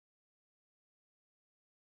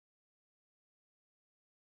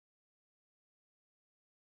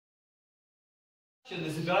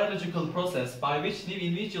Is a biological process by which new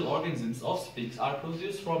individual organisms' offspring are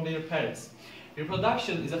produced from their parents.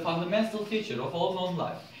 Reproduction is a fundamental feature of all known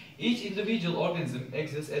life. Each individual organism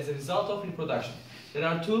exists as a result of reproduction. There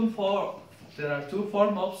are two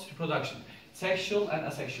forms of reproduction: sexual and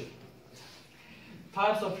asexual.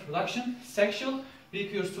 Types of reproduction: sexual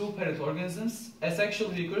requires two parent organisms,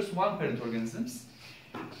 asexual requires one parent organisms.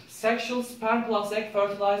 Sexual, sperm plus egg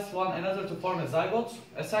fertilize one another to form a zygote.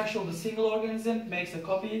 Asexual, the single organism makes a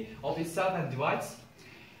copy of itself and divides.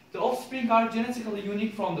 The offspring are genetically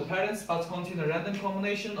unique from the parents but contain a random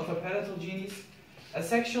combination of a parental genes.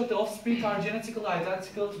 Asexual, the offspring are genetically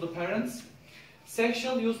identical to the parents.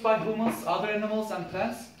 Sexual, used by humans, other animals and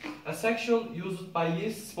plants. Asexual, used by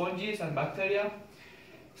yeast, sponges and bacteria.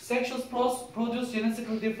 Sexuals produce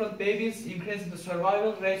genetically different babies, increasing the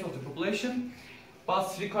survival rate of the population,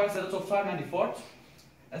 but requires a lot of time and effort.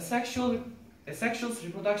 Asexual's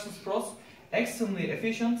reproduction process extremely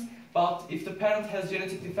efficient, but if the parent has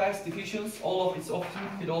genetic defects, deficiencies, all of its offspring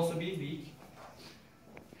will also be weak.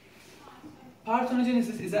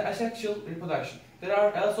 Parthenogenesis is an asexual reproduction. There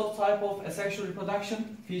are also types of asexual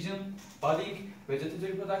reproduction: fission, budding, vegetative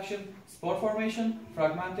reproduction, spore formation,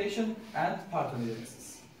 fragmentation, and parthenogenesis.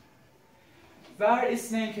 Where its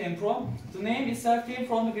name came from? The name itself came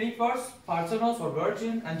from the Greek words parthenos or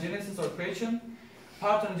virgin and genesis or creation.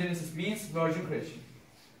 Parthenogenesis means virgin creation.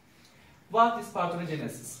 What is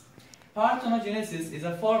parthenogenesis? Parthenogenesis is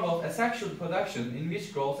a form of asexual reproduction in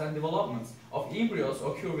which growth and development of embryos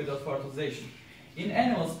occur without fertilization. In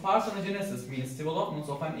animals, parthenogenesis means development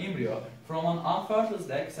of an embryo from an unfertilized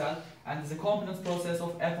egg cell and is a component process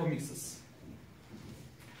of apomixis.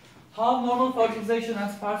 How normal fertilization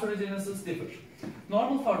and parthenogenesis differ?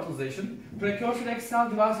 Normal fertilization: precursor egg cell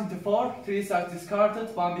divides into four, three cells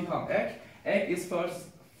discarded, one becomes egg. Egg is first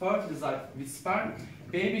fertilized with sperm.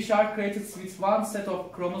 Baby shark created with one set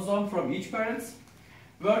of chromosomes from each parent.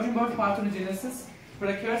 Virgin birth parthenogenesis: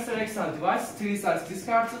 precursor egg cell divides, three cells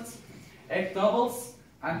discarded. Egg doubles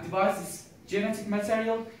and divides its genetic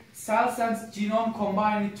material. Cells and genome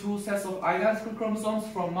combine with two sets of identical chromosomes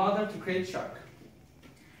from mother to create shark.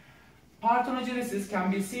 Parthenogenesis can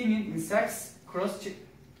be seen in insects,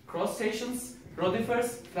 crustaceans,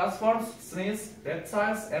 rotifers, platforms, snails,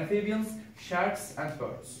 reptiles, amphibians, sharks, and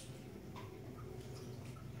birds.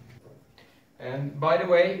 And by the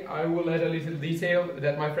way, I will add a little detail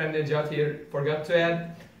that my friend Nejat here forgot to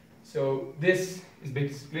add. So this is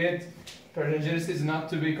basically it. Parthenogenesis is not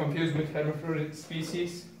to be confused with hermaphrodite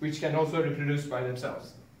species, which can also reproduce by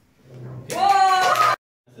themselves.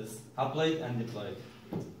 Haploid and diploid.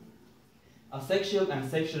 Asexual and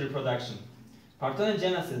sexual reproduction.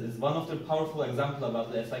 Parthenogenesis is one of the powerful examples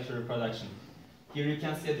about the asexual reproduction. Here you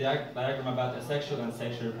can see a diagram about asexual and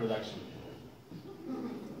sexual reproduction.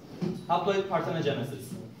 Haploid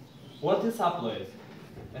parthenogenesis. What is haploid?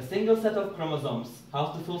 A single set of chromosomes,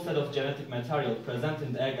 half the full set of genetic material present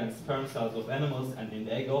in the egg and sperm cells of animals and in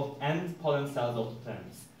the egg and pollen cells of the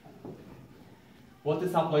plants. What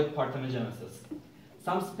is haploid parthenogenesis?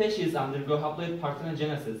 Some species undergo haploid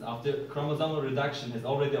parthenogenesis after chromosomal reduction has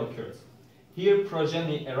already occurred. Here,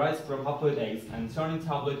 progeny arise from haploid eggs and turn into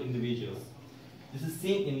haploid individuals. This is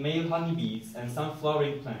seen in male honeybees and some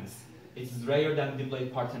flowering plants. It is rarer than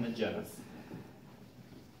diploid parthenogenesis.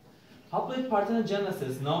 Haploid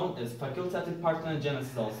parthenogenesis, known as facultative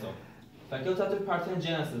parthenogenesis also. Facultative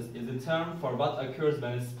parthenogenesis is a term for what occurs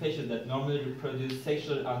when a species that normally reproduces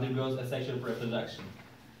sexually undergoes asexual reproduction.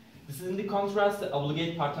 This is in the contrast to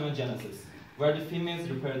obligate parthenogenesis, where the females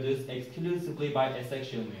reproduce exclusively by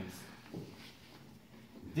asexual means.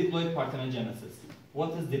 Diploid parthenogenesis.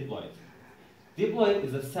 What is diploid? Diploid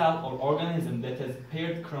is a cell or organism that has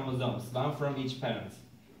paired chromosomes, one from each parent.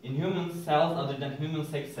 In humans, cells other than human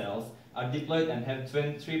sex cells are diploid and have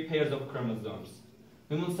 23 pairs of chromosomes.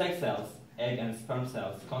 Human sex cells, egg and sperm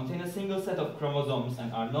cells, contain a single set of chromosomes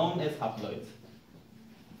and are known as haploid.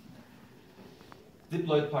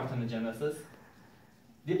 Diploid parthenogenesis.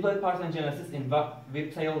 Diploid parthenogenesis in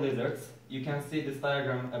whiptail lizards. You can see this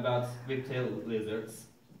diagram about whiptail lizards.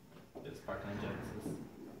 This parthenogenesis.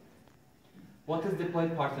 What is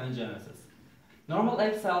diploid parthenogenesis? Normal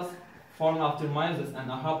egg cells form after meiosis and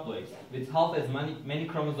are haploid, with half as many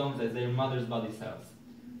chromosomes as their mother's body cells.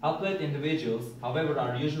 Haploid individuals, however,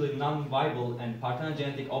 are usually non-viable and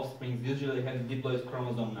parthenogenetic offspring usually have the diploid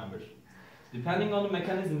chromosome number. Depending on the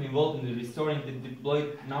mechanism involved in restoring the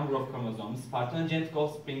diploid number of chromosomes, parthenogenetic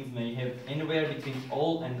offsprings may have anywhere between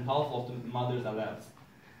all and half of the mother's alleles.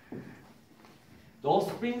 The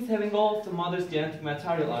offsprings having all of the mother's genetic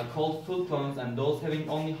material are called full clones, and those having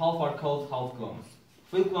only half are called half clones.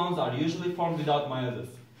 Full clones are usually formed without meiosis.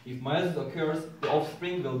 If meiosis occurs, the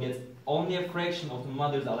offspring will get only a fraction of the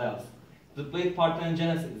mother's alleles. Diploid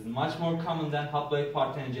parthenogenesis is much more common than haploid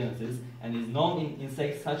parthenogenesis and is known in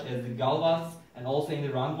insects such as the galvas and also in the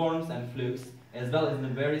roundworms and flukes, as well as in the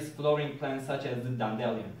various flowering plants such as the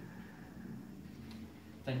dandelion.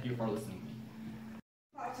 Thank you for listening.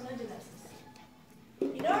 Parthenogenesis.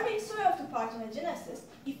 In early history of the parthenogenesis,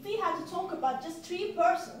 if we had to talk about just 3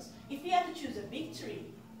 persons, if we had to choose a big 3,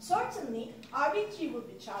 certainly our big 3 would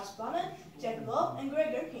be Charles Bonnet, Jack Loeb, and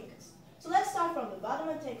Gregor Pincus. So let's start from the bottom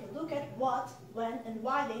and take a look at what, when, and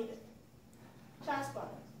why they did. Charles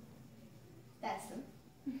Bonnet. That's him.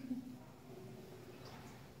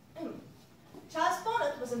 Charles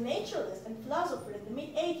Bonnet was a naturalist and philosopher in the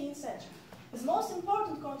mid-18th century. His most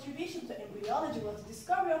important contribution to embryology was the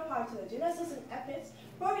discovery of parthenogenesis in aphids,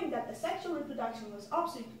 proving that asexual reproduction was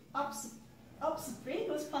obstetric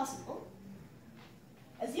was possible.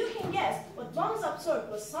 As you can guess, what once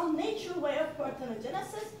observed was some natural way of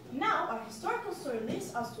parthenogenesis. Now, our historical story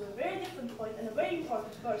leads us to a very different point and a very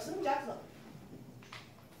important person, Jack Loeb.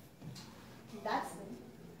 That's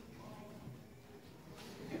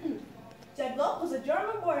him. Jack Loeb was a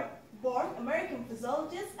German-born American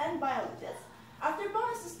physiologist and biologist. After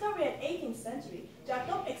Bonnet's discovery in the 18th century, Jack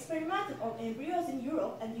Loeb experimented on embryos in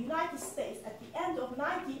Europe and the United States at the end of the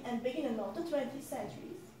 19th and beginning of the 20th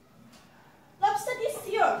centuries. Loeb studied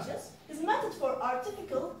sea urchins. His method for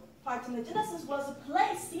artificial parthenogenesis was to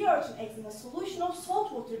place sea urchin eggs in a solution of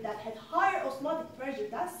salt water that had higher osmotic pressure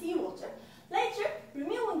than seawater, later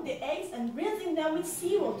removing the eggs and rinsing them with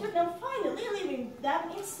seawater, then finally leaving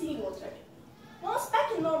them in seawater. Once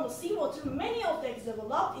back in normal seawater, many of the eggs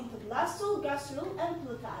developed into blastule, gastrule, and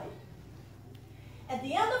pluti. At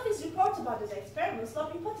the end of his report about his experiments,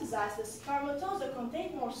 Loeb hypothesized that spermatozoa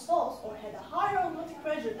contained more salts or had a higher osmotic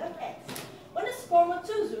pressure than eggs. When a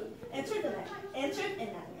spermatozoa entered in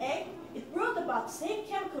an egg, it brought about the same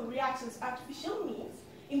chemical reactions as artificial means.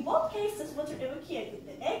 In both cases, water evacuated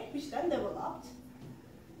the egg, which then developed.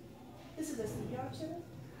 This is a sea urchin.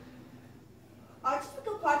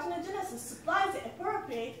 Artificial parthenogenesis supplies the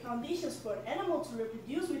appropriate conditions for an animal to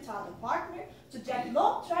reproduce without a partner, so Jack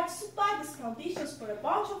Loeb tried to supply these conditions for a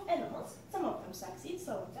bunch of animals. Some of them succeed,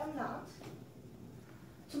 some of them not.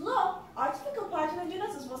 To Loeb, artificial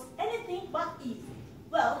parthenogenesis was anything but easy.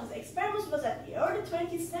 Well, his experiments was at the early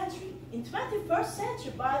 20th century. In 21st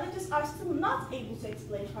century, biologists are still not able to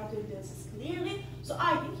explain parthenogenesis clearly, so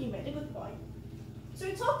I think he made a good point. So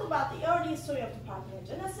we talked about the early history of the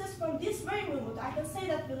parthenogenesis. From this very moment, I can say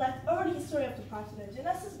that we left early history of the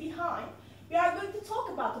parthenogenesis behind. We are going to talk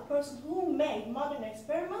about the person who made modern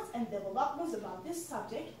experiments and developments about this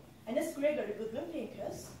subject, and it's Gregory Goodwin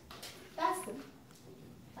Pincus. That's him.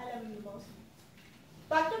 I love him the most.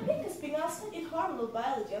 Dr. Pincus began studying hormonal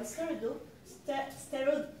biology and steroidal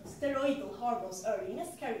hormones early in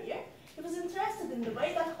his career. He was interested in the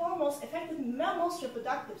way that hormones affected mammals'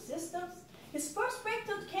 reproductive systems. His first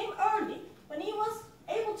breakthrough came early when he was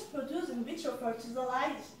able to produce in vitro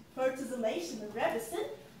fertilization in rabbits in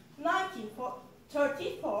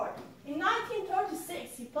 1934. In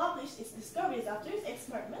 1936, he published his discoveries after his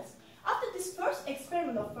experiments. After this first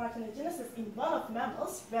experiment of parthenogenesis in one of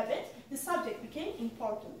mammals, rabbit, the subject became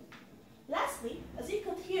important. Lastly, as you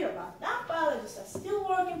could hear about, now biologists are still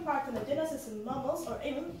working parthenogenesis in mammals or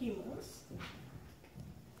even humans.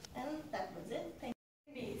 And that was it. Thank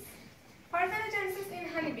you. Bees. Parthenogenesis in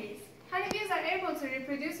honeybees. Honeybees are able to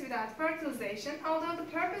reproduce without fertilization, although the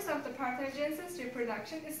purpose of the parthenogenesis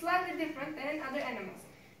reproduction is slightly different than in other animals.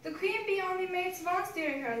 The queen bee only mates once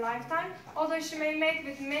during her lifetime, although she may mate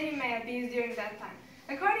with many male bees during that time.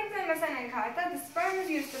 According to Lisesi and Ankara, the sperm is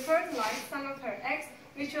used to fertilize some of her eggs,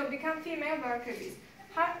 which will become female worker bees.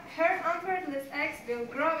 Her unfertilized eggs will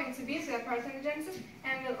grow into bees with parthenogenesis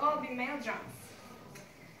and will all be male drones.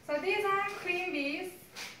 So these are queen bees.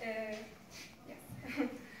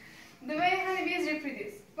 The way honeybees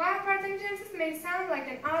reproduce. While parthenogenesis may sound like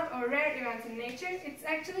an odd or rare event in nature, it's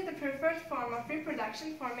actually the preferred form of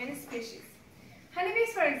reproduction for many species.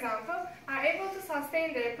 Honeybees, for example, are able to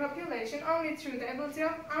sustain their population only through the ability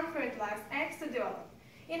of unfertilized eggs to develop.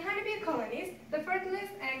 In honeybee colonies, the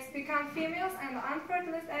fertilized eggs become females and the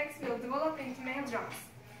unfertilized eggs will develop into male drones.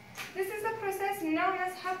 This is a process known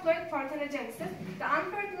as haploid parthenogenesis. The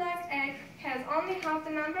unfertilized egg has only half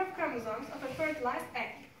the number of chromosomes of a fertilized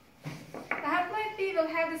egg. The haploid bee will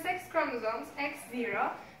have the sex chromosomes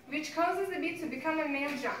X0, which causes the bee to become a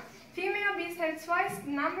male drone. Female bees have twice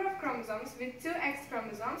the number of chromosomes with 2 X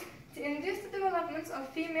chromosomes to induce the development of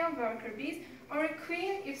female worker bees or a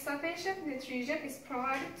queen if sufficient nutrition is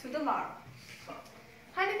provided to the larva.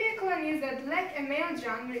 Honeybee colonies that lack a male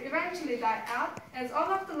drone will eventually die out, as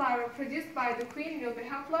all of the larvae produced by the queen will be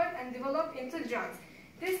haploid and develop into drones.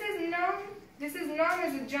 This is known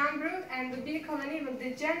as a drone brood, and the bee colony will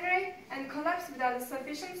degenerate and collapse without a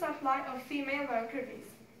sufficient supply of female worker bees.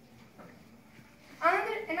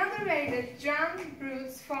 Another way that drone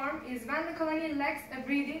broods form is when the colony lacks a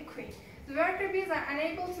breeding queen. The worker bees are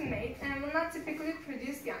unable to mate and will not typically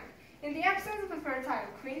produce young. In the absence of a fertile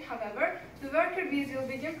queen, however, the worker bees will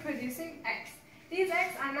begin producing eggs. These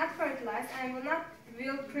eggs are not fertilized and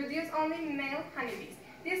will produce only male honeybees.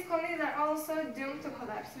 These colonies are also doomed to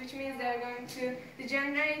collapse, which means they are going to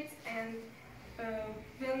degenerate and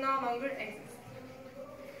will no longer exist.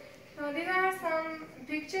 So these are some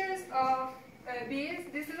pictures of bees.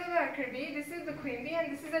 This is a worker bee, this is the queen bee,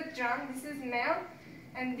 and this is a drone. This is male,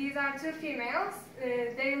 and these are two females.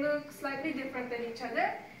 They look slightly different than each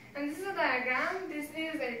other. And this is a diagram. This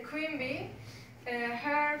is a queen bee.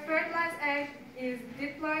 Her fertilized egg is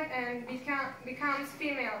diploid and becomes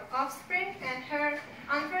female offspring, and her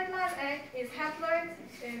unfertilized egg is haploid,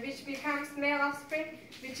 which becomes male offspring,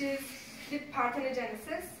 which is the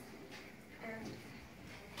parthenogenesis. And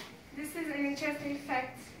this is an interesting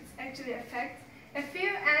fact. It's actually a fact. A few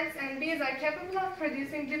ants and bees are capable of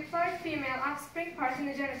producing diploid female offspring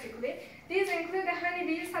parthenogenetically. These include the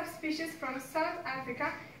honeybee subspecies from South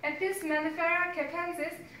Africa, Apis mellifera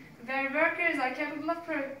capensis, where workers are capable of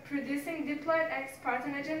producing diploid eggs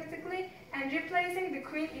parthenogenetically and replacing the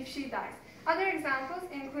queen if she dies. Other examples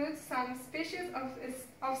include some species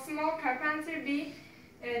of small carpenter bee,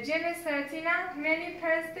 genus Ceratina. Many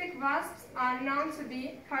parasitic wasps are known to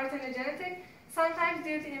be parthenogenetic, sometimes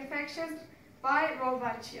due to infections by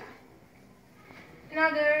Wolbachia.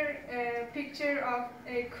 Another picture of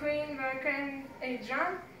a queen worker and a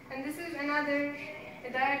drone, and this is another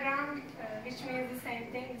diagram which means the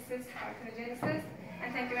same thing. This is parthenogenesis,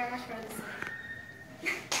 and thank you very much for listening.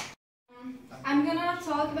 I'm gonna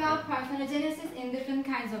talk about parthenogenesis in different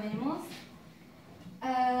kinds of animals.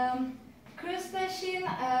 Crustacean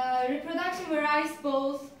reproduction varies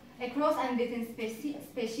both across and within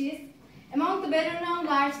species. Among the better-known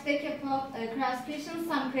large decapod crustaceans,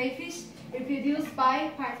 some crayfish reproduce by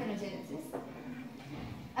parthenogenesis.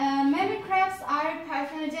 Mimic crabs are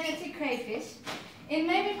parthenogenetic crayfish. In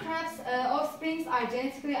mimic crabs, offsprings are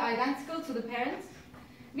genetically identical to the parents,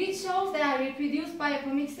 which shows they are reproduced by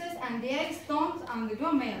apomixis and the eggs don't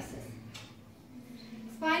undergo meiosis.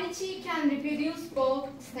 Spiny can reproduce both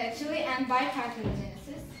sexually and by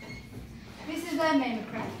parthenogenesis. This is a mimic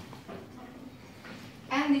crab.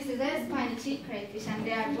 And this is a spiny crayfish, and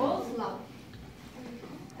they are both lovely.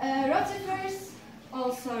 Rotifers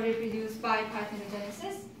also reproduce by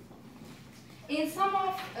parthenogenesis. In some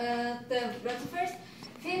of the rotifers,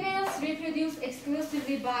 females reproduce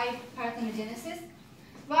exclusively by parthenogenesis,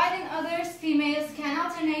 while in others, females can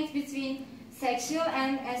alternate between sexual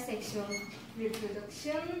and asexual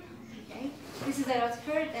reproduction. Okay. This is a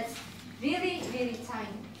rotifer that's really, really tiny.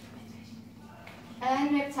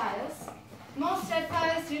 And reptiles. Most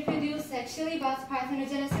reptiles reproduce sexually, but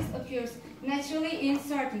parthenogenesis occurs naturally in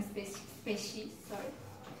certain species.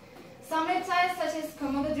 Some reptiles, such as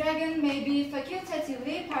Komodo dragon, may be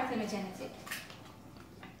facultatively parthenogenetic.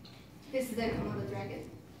 This is a Komodo dragon.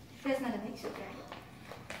 That's not an actual dragon.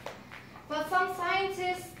 But some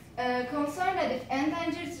scientists concerned that if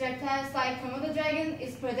endangered reptiles like Komodo dragon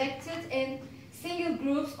is protected in single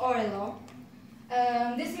groups or alone,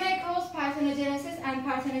 this may cause parthenogenesis, and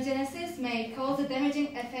parthenogenesis may cause a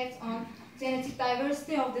damaging effect on genetic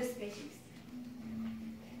diversity of the species.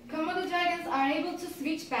 Komodo dragons are able to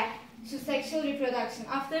switch back to sexual reproduction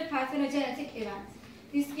after parthenogenetic events.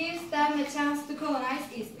 This gives them a chance to colonize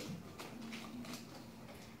easily.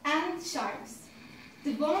 And sharks.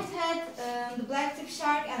 The bone-head, the black-tip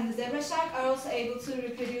shark, and the zebra shark are also able to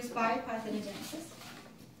reproduce by parthenogenesis.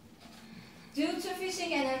 Due to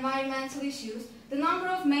fishing and environmental issues, the number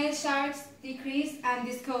of male sharks decreased, and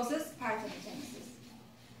this causes parthenogenesis.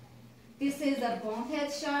 This is a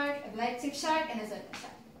bone-head shark, a black-tip shark, and a zebra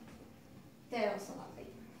shark. They're also lovely.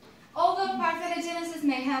 Although parthenogenesis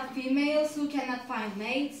may have females who cannot find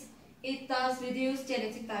mates, it does reduce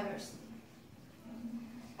genetic diversity.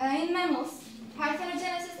 In mammals,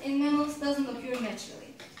 parthenogenesis in mammals doesn't occur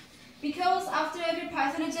naturally, because after every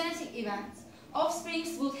parthenogenetic event,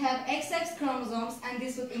 offsprings would have XX chromosomes, and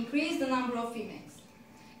this would increase the number of females.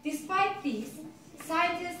 Despite these,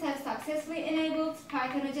 scientists have successfully enabled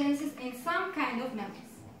parthenogenesis in some kind of mammals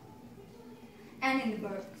and in the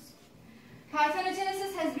birds.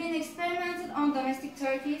 Parthenogenesis has been experimented on domestic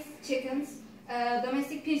turkeys, chickens,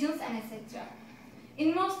 domestic pigeons, and etc.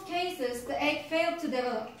 In most cases, the egg failed to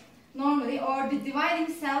develop, normally, or the dividing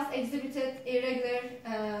cells exhibited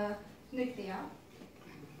irregular nuclei.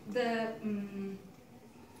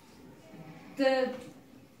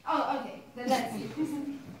 Let's see.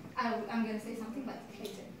 I'm going to say something, but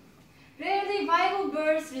later. Rarely, viable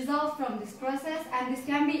births result from this process, and this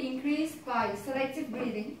can be increased by selective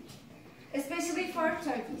breeding, especially for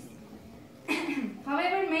turkeys.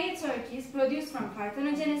 However, male turkeys produced from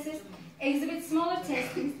parthenogenesis exhibit smaller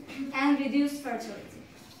testes and reduced fertility.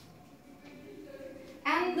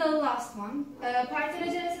 And the last one,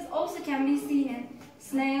 parthenogenesis also can be seen in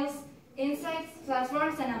snails, insects,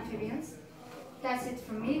 platforms, and amphibians. That's it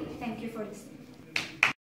from me. Thank you for listening.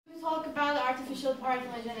 We talk about artificial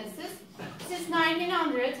parthenogenesis. Since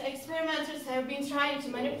 1900, experimenters have been trying to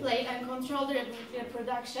manipulate and control the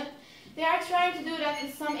reproduction. They are trying to do that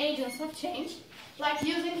with some agents of change, like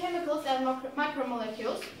using chemicals and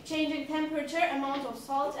macromolecules, changing temperature, amount of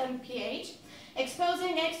salt, and pH,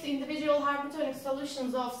 exposing eggs to individual hypertonic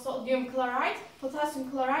solutions of sodium chloride, potassium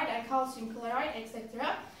chloride, and calcium chloride,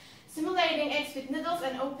 etc., simulating eggs with needles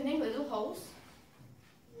and opening little holes.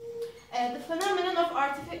 The phenomenon of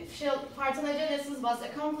artificial parthenogenesis was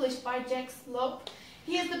accomplished by Jack Slope.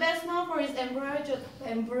 He is the best known for his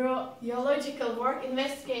embryological work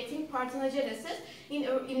investigating parthenogenesis in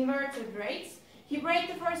invertebrates. He bred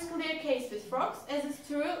the first clear case with frogs, as is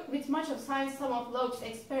true with much of science. Some of Lope's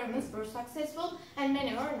experiments were successful and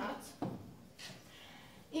many were not.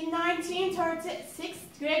 In 1936,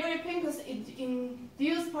 Gregory Pincus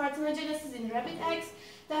induced parthenogenesis in rabbit eggs.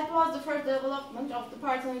 That was the first development of the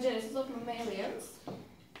parthenogenesis of mammalians.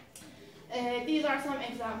 These are some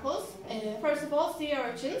examples. First of all, sea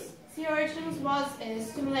urchins. Sea urchins was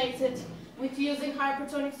stimulated with using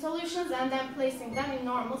hypertonic solutions and then placing them in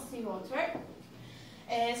normal seawater.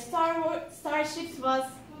 Starfish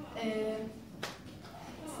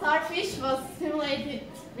was stimulated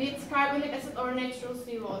with carbonic acid or natural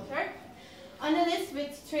seawater. Annelids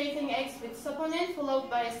with treating eggs with saponin followed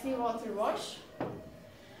by a seawater wash.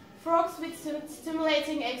 Frogs with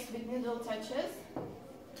stimulating eggs with needle touches.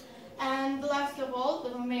 And last of all, the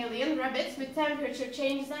mammalian rabbits with temperature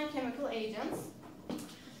changes and chemical agents.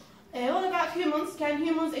 What about humans? Can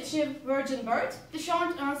humans achieve virgin birth? The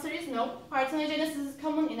short answer is no. Parthenogenesis is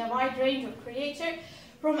common in a wide range of creatures,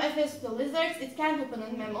 from aphids to lizards. It can happen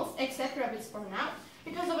in mammals, except rabbits for now.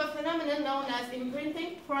 Because of a phenomenon known as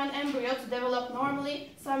imprinting, for an embryo to develop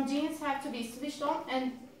normally, some genes have to be switched on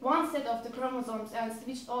and one set of the chromosomes and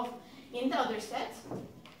switched off in the other set.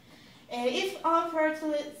 If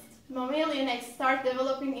unfertilized mammalian eggs start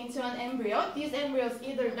developing into an embryo, these embryos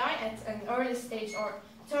either die at an early stage or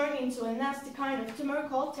turn into a nasty kind of tumor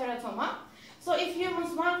called teratoma. So if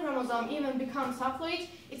humans' one chromosome even becomes haploid,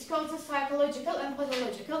 it causes psychological and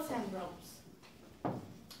pathological syndromes.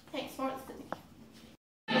 Thanks for listening.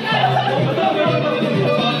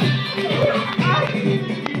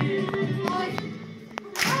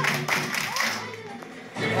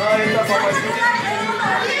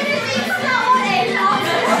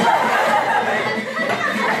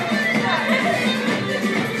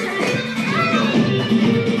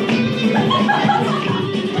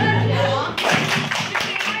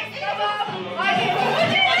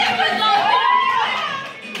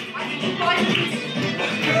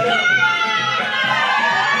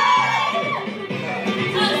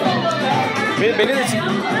 Beni de çek.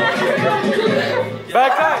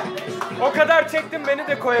 Berkay, o kadar çektim, beni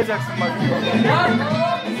de koyacaksın bak.